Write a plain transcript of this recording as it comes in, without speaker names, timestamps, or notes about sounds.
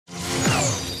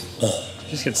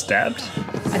Just get stabbed?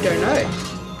 I don't know.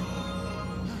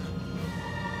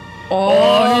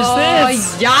 Oh, who's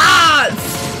this?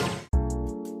 Yes!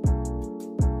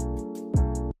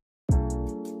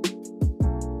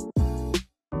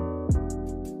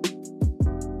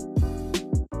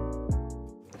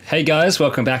 Hey guys,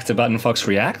 welcome back to Button Fox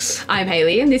Reacts. I'm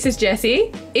Hayley and this is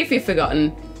Jessie, if you've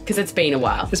forgotten, because it's been a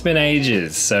while. It's been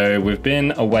ages, so we've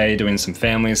been away doing some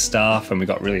family stuff and we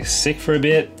got really sick for a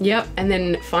bit. Yep, and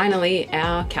then finally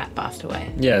our cat passed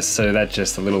away. Yeah, so that's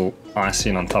just a little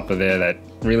icing on top of there that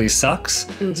really sucks.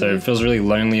 So it feels really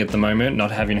lonely at the moment, not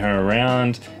having her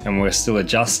around, and we're still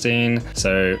adjusting.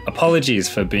 So apologies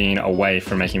for being away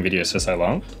from making videos for so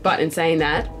long. But in saying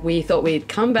that, we thought we'd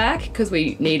come back because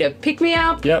we need a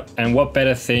pick-me-up. Yep, and what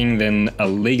better thing than a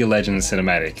League of Legends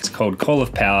cinematic? It's called Call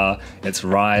of Power. It's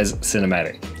Ryze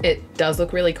cinematic. It does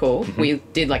look really cool. We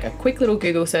did like a quick little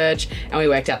Google search and we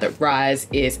worked out that Ryze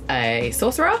is a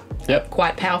sorcerer. Yep.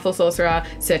 Quite powerful sorcerer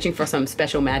searching for some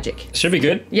special magic. Should be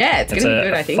good. Yeah, it's gonna be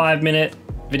good, I think. 5-minute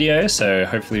video, so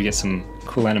hopefully we get some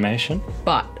cool animation.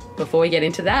 But before we get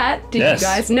into that, did Yes. you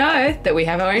guys know that we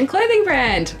have our own clothing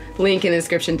brand? Link in the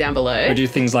description down below. We do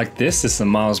things like this. This is the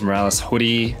Miles Morales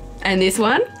hoodie. And this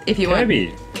one, if you Kirby.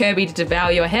 want Kirby to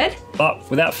devour your head. But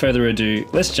without further ado,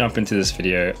 let's jump into this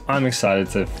video. I'm excited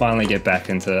to finally get back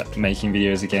into making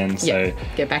videos again, so Yeah,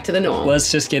 get back to the norm.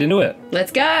 let's just get into it.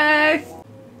 Let's go!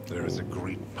 There is a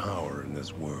great power in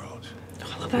this world.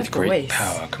 I love that With great voice.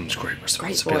 power comes great Great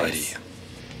responsibility. voice.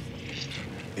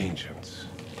 Ancients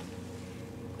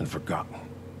and forgotten.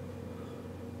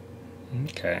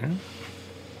 Okay.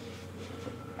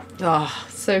 Oh,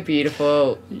 so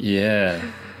beautiful. Yeah.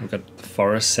 We've got the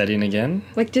forest setting again.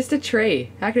 Like just a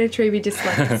tree. How can a tree be just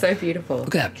like so beautiful?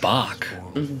 Look at that bark.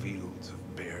 Form fields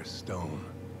of bare stone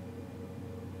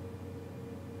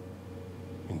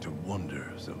into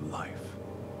wonders of life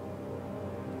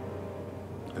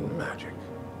and magic.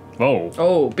 Whoa.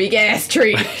 Oh, big ass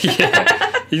tree.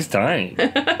 Yeah. He's tiny.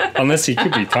 Unless he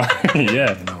could be tiny,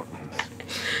 yeah. Mountains,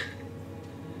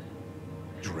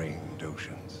 drained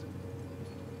oceans,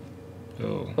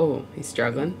 Oh. Oh, he's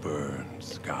struggling. burned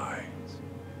skies.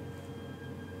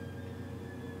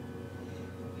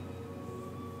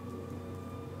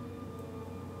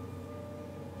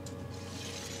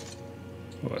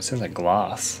 Oh, it sounds like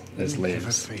glass. There's Never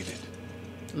leaves. faded.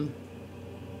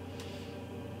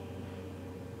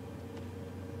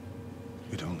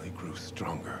 It only grew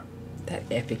stronger. That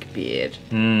epic beard.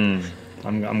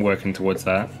 I'm working towards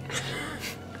that.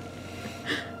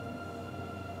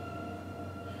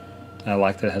 I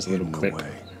like that it has a little Hidden clip.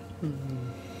 away,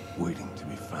 waiting to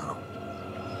be found.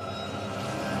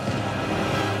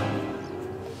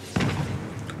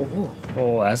 Oh,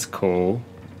 Oh, that's cool.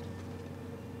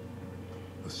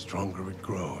 The stronger it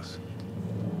grows,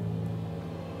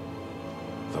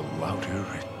 the louder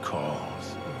it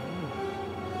calls.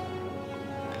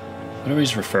 What are we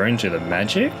referring to? The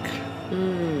magic?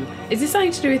 is this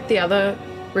something to do with the other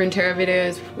Runeterra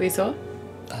videos we saw?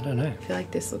 I don't know. I feel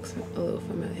like this looks a little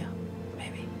familiar.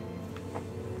 Maybe.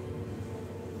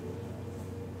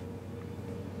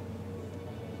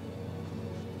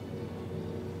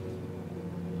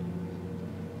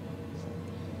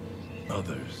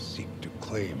 Others seek to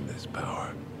claim this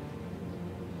power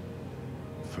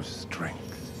for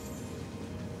strength,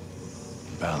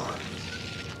 balance,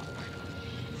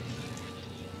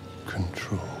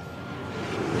 control.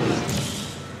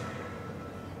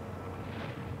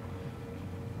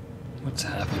 What's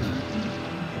happening?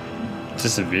 Is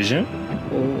this a vision?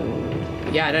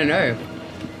 Oh, yeah, I don't know.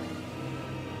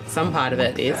 Some part of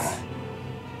it is.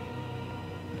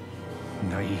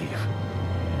 Naive.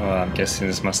 Oh, I'm guessing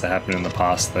this must have happened in the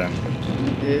past then.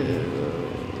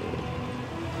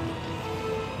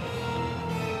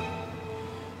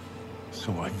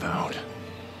 So I vowed.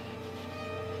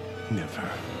 Never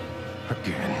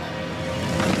again.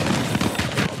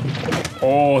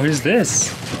 Oh, who's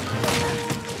this?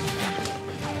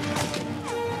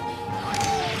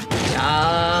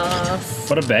 Yes.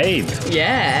 What a babe.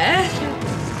 Yeah.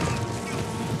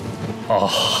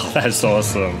 Oh, that's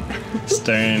awesome.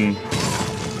 Stone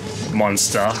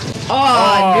monster.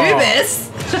 Oh, Anubis.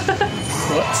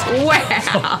 What?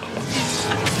 Wow.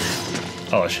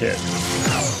 Oh, shit.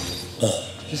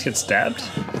 Just get stabbed?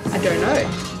 I don't know.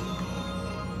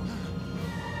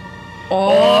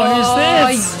 Oh,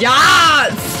 who's this?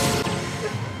 Yes.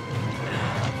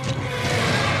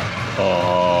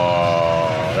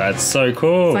 Oh, that's so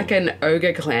cool. It's like an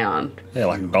ogre clown. Yeah,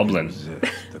 like a goblin. Resist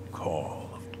the call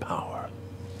of power.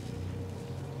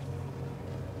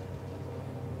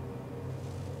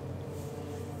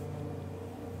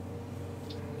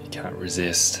 You can't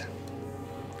resist.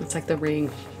 It's like the ring.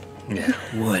 Yeah,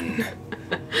 one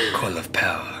coil of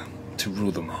power to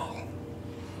rule them all.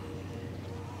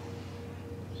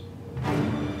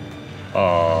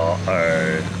 Oh.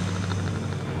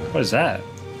 What is that?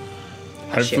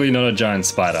 Hopefully not a giant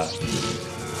spider.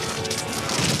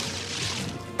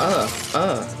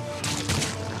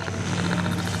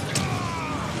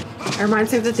 It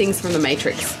reminds me of the things from the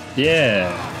Matrix.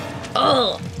 Yeah.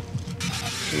 Oh.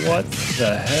 What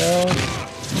the hell?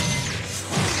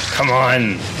 Come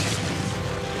on.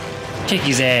 Kick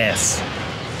his ass.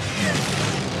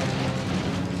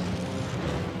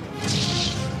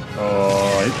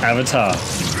 Oh, Avatar.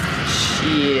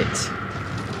 Shit.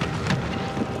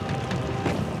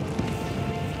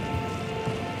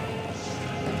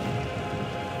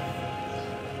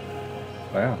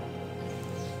 Wow.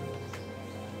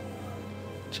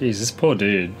 Jeez, this poor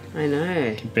dude I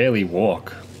know. can barely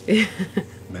walk.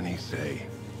 Many say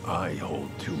I hold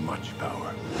too much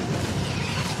power.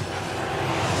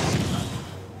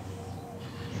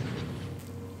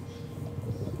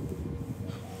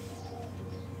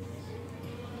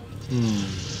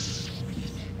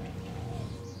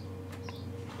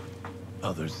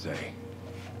 Others say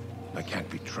I can't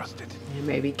be trusted. Yeah,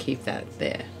 maybe keep that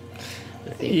there. I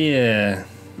think. Yeah.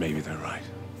 Maybe they're right.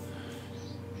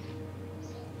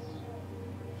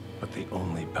 But the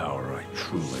only power I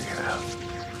truly have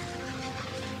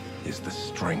is the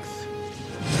strength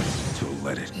to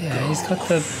let it Yeah, go. he's got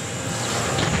the...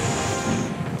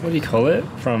 What do you call it?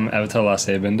 From Avatar Last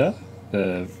Airbender?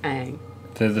 The Aang.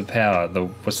 power,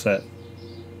 what's that?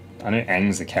 I know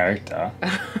Aang's the character,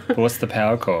 but what's the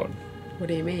power called? What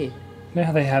do you mean? You know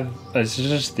how they have, it's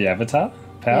just the Avatar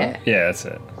power? Yeah. Yeah, that's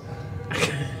it.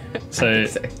 So, I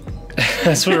think so.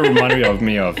 that's what it reminded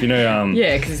me of. You know,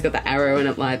 Yeah, because it's got the arrow and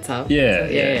it lights up. yeah,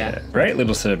 So, yeah. Great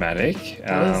little cinematic.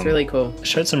 That was really cool.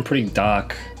 Showed some pretty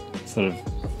dark sort of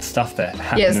stuff that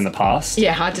happened in the past.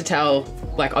 Yeah, hard to tell.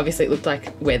 Like, obviously, it looked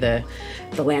like where the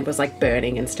land was like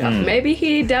burning and stuff. Maybe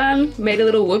he made a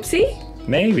little whoopsie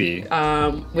Maybe.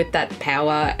 with that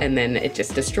power, and then it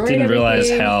just destroyed. Didn't realize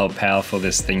everything. how powerful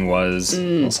this thing was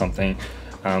or something.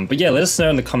 But yeah, let us know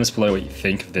in the comments below what you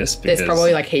think of this. Because There's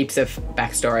probably like heaps of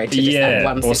backstory to just that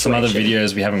one or some other situation.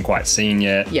 videos we haven't quite seen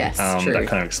yet. Yes, true. That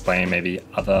kind of explain maybe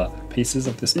other pieces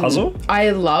of this puzzle. I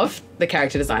love the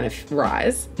character design of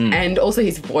Ryze, and also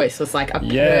his voice was like a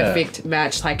perfect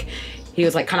match. Like, he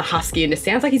was like kind of husky and just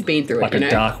sounds like he's been through Like it, you a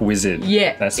know? dark wizard.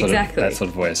 Yeah, that sort exactly. Of, that sort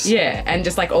of voice. Yeah, and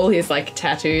just like all his like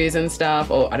tattoos and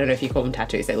stuff, or I don't know if you call them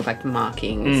tattoos, they look like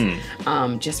markings.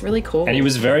 Just really cool. And he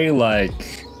was very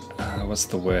like, what's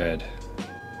the word?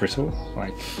 Brittle?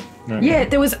 Like, no. Yeah,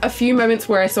 there was a few moments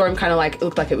where I saw him kind of like, it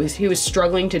looked like he was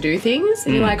struggling to do things.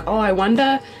 And you're like, oh, I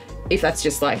wonder if that's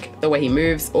just like the way he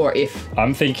moves, or if...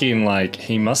 I'm thinking like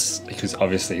he must, because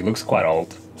obviously he looks quite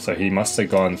old. So he must have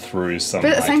gone through some.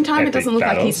 But at the same time, it epic doesn't look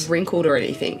like battles. he's wrinkled or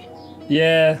anything.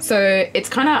 Yeah. So it's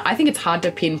kind of, I think it's hard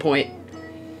to pinpoint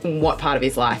what part of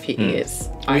his life he is.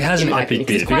 He has an epic beard.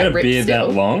 If you got a beard that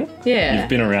long, yeah, you've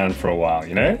been around for a while,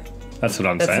 you know? That's what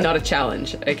I'm that's saying. not a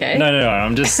challenge, okay? No,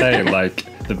 I'm just saying, like,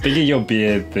 the bigger your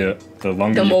beard, the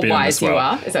longer The you've more been wise as well. you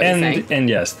are, is that what you're saying? And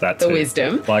yes, that's The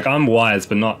wisdom. Like, I'm wise,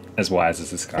 but not as wise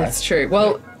as this guy. That's true.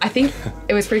 Well, I think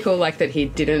it was pretty cool, like, that he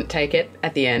didn't take it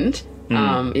at the end.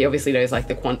 He obviously knows, like,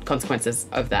 the consequences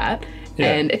of that.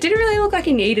 Yeah. And it didn't really look like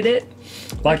he needed it.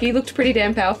 Like, he looked pretty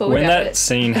damn powerful When without that it.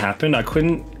 scene happened, I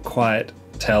couldn't quite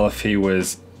tell if he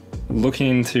was looking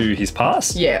into his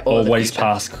past, Yeah, or the what his future.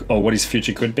 past, or what his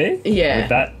future could be, Yeah. with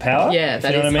that power. Yeah, if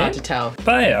that you know is what I mean? hard to tell.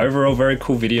 But yeah, overall, very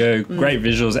cool video. Great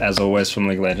visuals as always from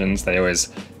League of Legends. They always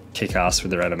kick ass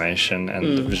with their animation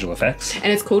and the visual effects. And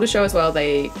it's cool to show as well,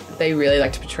 they really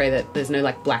like to portray that there's no,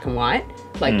 like, black and white.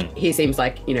 Like, he seems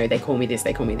like, you know, they call me this,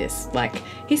 they call me this. Like,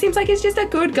 he seems like he's just a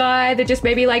good guy that just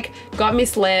maybe, like, got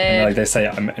misled. Like they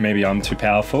say, maybe I'm too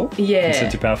powerful. Yeah. Instead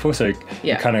of too powerful. So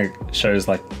Yeah. it kind of shows,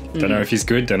 like, don't know if he's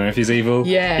good, don't know if he's evil.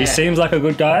 Yeah. He seems like a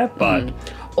good guy, but it's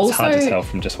hard to Also- tell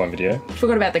from just one video.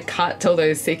 Forgot about the cut to all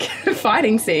those sick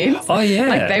fighting scenes. Oh, yeah.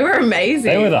 Like, they were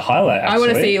amazing. They were the highlight, actually. I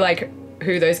want to see, like,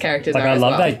 who those characters Like, are I as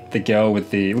love well. that the girl with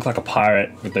the, looked like a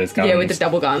pirate with those guns. Yeah, with the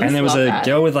double guns. And there was Love a that.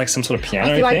 girl with, like, some sort of piano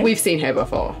I feel like thing. we've seen her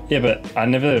before. Yeah, but I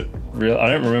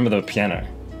don't remember the piano.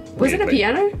 Was it a weirdly.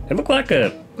 piano? It looked like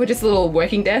a, Or just a little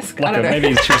working desk? I don't know.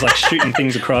 maybe she was, like, shooting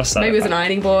things across. Maybe it was an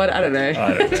ironing board. I don't know.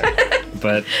 I don't know.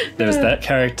 But there was that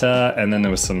character, and then there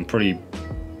was some pretty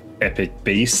epic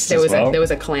beasts There as was well. there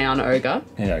was a clown ogre.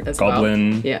 Yeah, as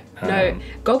goblin. Well. Yeah. No,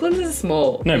 goblins are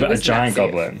small. No, It but a was giant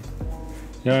massive. goblin.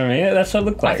 You know what I mean? That's what it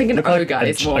looked like. think an It looked like ogre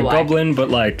is more a like- goblin, but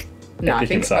like No, I epic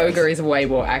think in size. ogre is way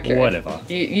more accurate. Whatever.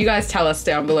 You guys tell us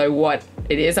down below what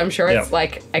it is. I'm sure it's Yep.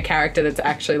 like a character that's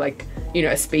actually like, you know,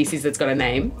 a species that's got a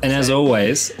name. And as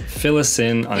always, fill us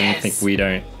in on anything we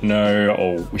don't know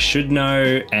or we should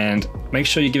know, and make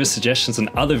sure you give us suggestions on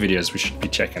other videos we should be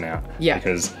checking out. Yeah.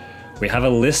 Because we have a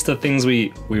list of things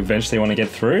we eventually want to get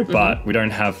through, but we don't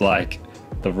have like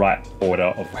the right order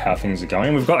of how things are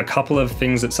going. We've got a couple of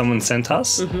things that someone sent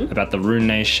us about the Rune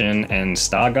Nation and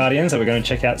Star Guardians that we're going to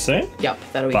check out soon. Yep,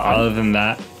 that'll be But fun. other than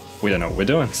that, we don't know what we're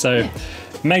doing. So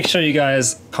make sure you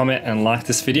guys comment and like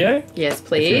this video Yes, if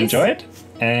please. you enjoyed.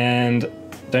 And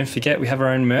don't forget, we have our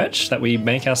own merch that we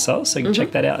make ourselves, so you can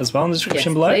check that out as well in the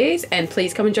description Yes, below. please. And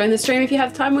please come and join the stream if you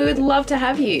have time. We would love to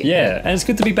have you. Yeah, and it's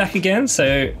good to be back again,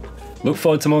 so look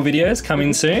forward to more videos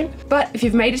coming soon. But if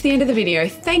you've made it to the end of the video,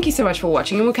 thank you so much for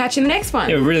watching, and we'll catch you in the next one.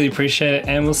 Yeah, we really appreciate it,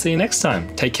 and we'll see you next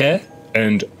time. Take care,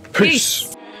 and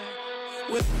peace.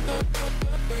 Peace.